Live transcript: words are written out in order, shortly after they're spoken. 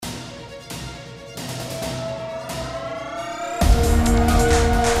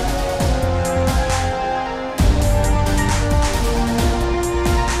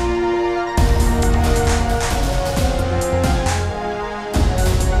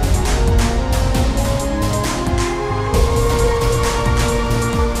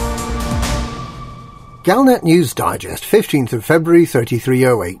Galnet News Digest, 15th of February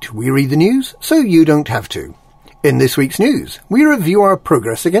 3308. We read the news so you don't have to. In this week's news, we review our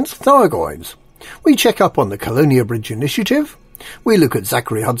progress against Thargoids. We check up on the Colonia Bridge initiative. We look at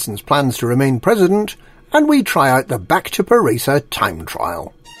Zachary Hudson's plans to remain president. And we try out the Back to Paresa time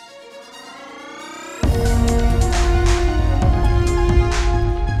trial.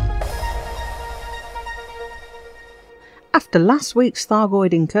 After last week's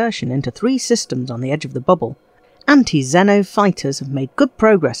Thargoid incursion into 3 systems on the edge of the bubble, anti-Xeno fighters have made good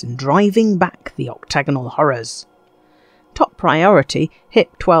progress in driving back the octagonal horrors. Top priority,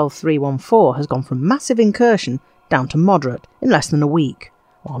 HIP 12314, has gone from massive incursion down to moderate in less than a week,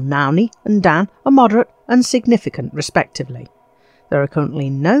 while Nauni and Dan are moderate and significant respectively. There are currently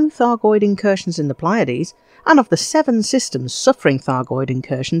no Thargoid incursions in the Pleiades, and of the 7 systems suffering Thargoid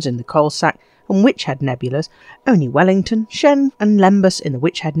incursions in the Coalsack and Witchhead nebulas, only Wellington, Shen and Lembus in the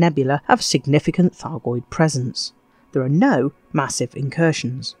Witchhead Nebula have significant Thargoid presence. There are no massive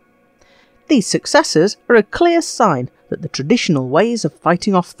incursions. These successes are a clear sign that the traditional ways of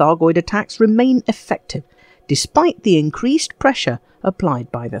fighting off Thargoid attacks remain effective, despite the increased pressure applied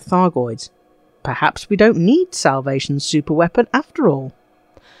by the Thargoids. Perhaps we don't need Salvation's superweapon after all.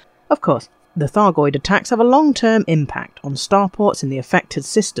 Of course, the Thargoid attacks have a long-term impact on starports in the affected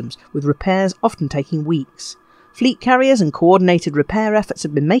systems, with repairs often taking weeks. Fleet carriers and coordinated repair efforts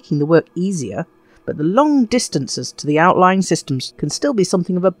have been making the work easier, but the long distances to the outlying systems can still be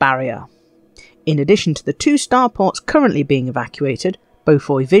something of a barrier. In addition to the 2 starports currently being evacuated,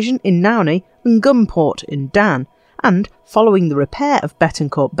 Beaufoy Vision in Nauni and Gunport in Dan, and following the repair of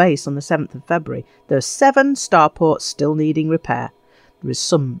Betancourt Base on the 7th of February, there are 7 starports still needing repair. There is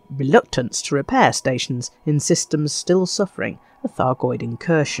some reluctance to repair stations in systems still suffering a Thargoid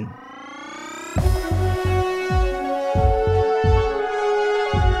incursion.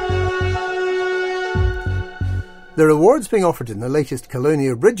 The rewards being offered in the latest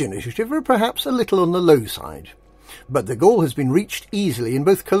Colonia Bridge initiative are perhaps a little on the low side. But the goal has been reached easily in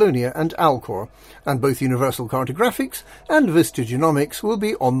both Colonia and Alcor, and both Universal Cartographics and Vista Genomics will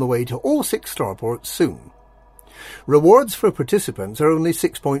be on the way to all 6 starports soon. Rewards for participants are only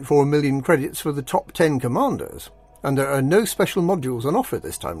 6.4 million credits for the top 10 commanders, and there are no special modules on offer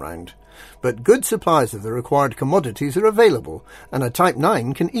this time round. But good supplies of the required commodities are available, and a Type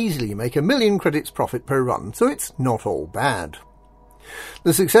 9 can easily make 1 million credits profit per run, so it's not all bad.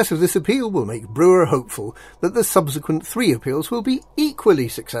 The success of this appeal will make Brewer hopeful that the subsequent 3 appeals will be equally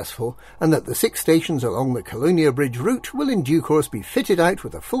successful, and that the 6 stations along the Colonia Bridge route will in due course be fitted out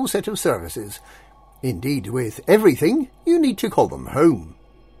with a full set of services. Indeed, with everything, you need to call them home.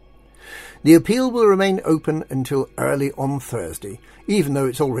 The appeal will remain open until early on Thursday, even though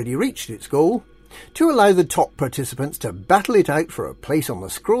it's already reached its goal, to allow the top participants to battle it out for a place on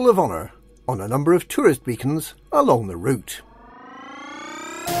the Scroll of Honour on a number of tourist beacons along the route.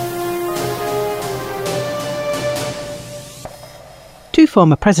 Two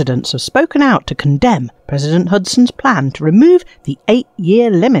former presidents have spoken out to condemn President Hudson's plan to remove the 8-year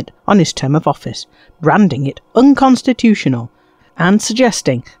limit on his term of office, branding it unconstitutional, and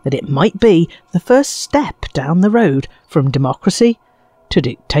suggesting that it might be the first step down the road from democracy to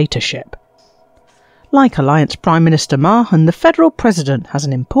dictatorship. Like Alliance Prime Minister Mahan, the federal president has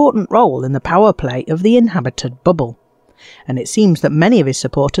an important role in the power play of the inhabited bubble, and it seems that many of his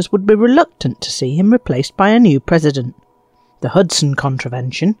supporters would be reluctant to see him replaced by a new president. The Hudson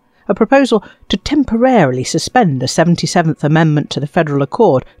Contravention, a proposal to temporarily suspend the 77th Amendment to the Federal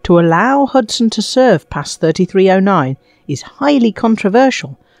Accord to allow Hudson to serve past 3309, is highly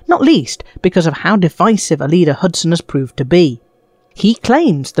controversial, not least because of how divisive a leader Hudson has proved to be. He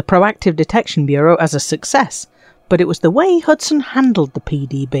claims the Proactive Detection Bureau as a success, but it was the way Hudson handled the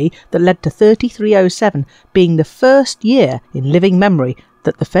PDB that led to 3307 being the first year in living memory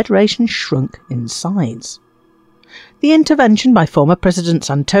that the Federation shrunk in size. The intervention by former Presidents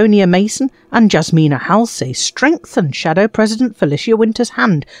Antonia Mason and Jasmina Halsey strengthened Shadow President Felicia Winter's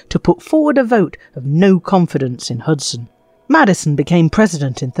hand to put forward a vote of no confidence in Hudson. Madison became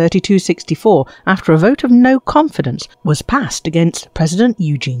president in 3264 after a vote of no confidence was passed against President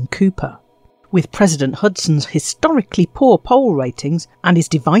Eugene Cooper. With President Hudson's historically poor poll ratings and his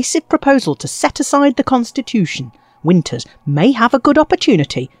divisive proposal to set aside the Constitution, Winters may have a good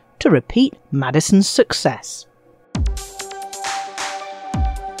opportunity to repeat Madison's success.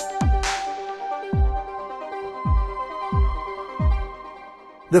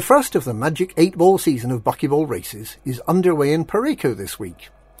 The first of the Magic 8-Ball season of Buckyball races is underway in Pareko this week.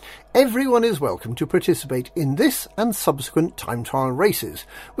 Everyone is welcome to participate in this and subsequent time trial races,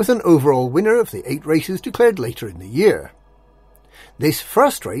 with an overall winner of the 8 races declared later in the year. This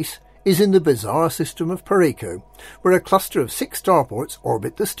first race is in the bizarre system of Pareko, where a cluster of 6 starports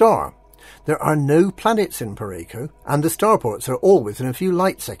orbit the star. There are no planets in Pareko, and the starports are all within a few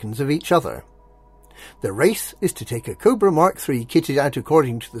light seconds of each other. The race is to take a Cobra Mark III kitted out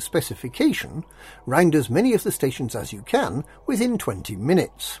according to the specification, round as many of the stations as you can within 20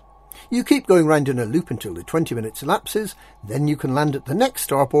 minutes. You keep going round in a loop until the 20 minutes elapses, then you can land at the next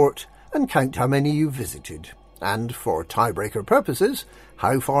starport and count how many you've visited, and, for tiebreaker purposes,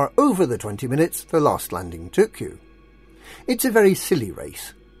 how far over the 20 minutes the last landing took you. It's a very silly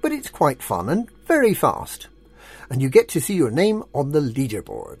race, but it's quite fun and very fast, and you get to see your name on the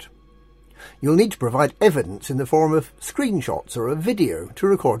leaderboard. You'll need to provide evidence in the form of screenshots or a video to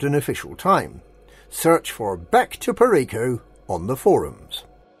record an official time. Search for Back to Pareko on the forums.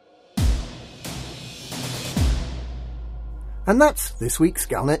 And that's this week's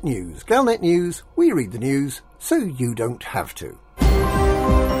Galnet News. Galnet News, we read the news so you don't have to.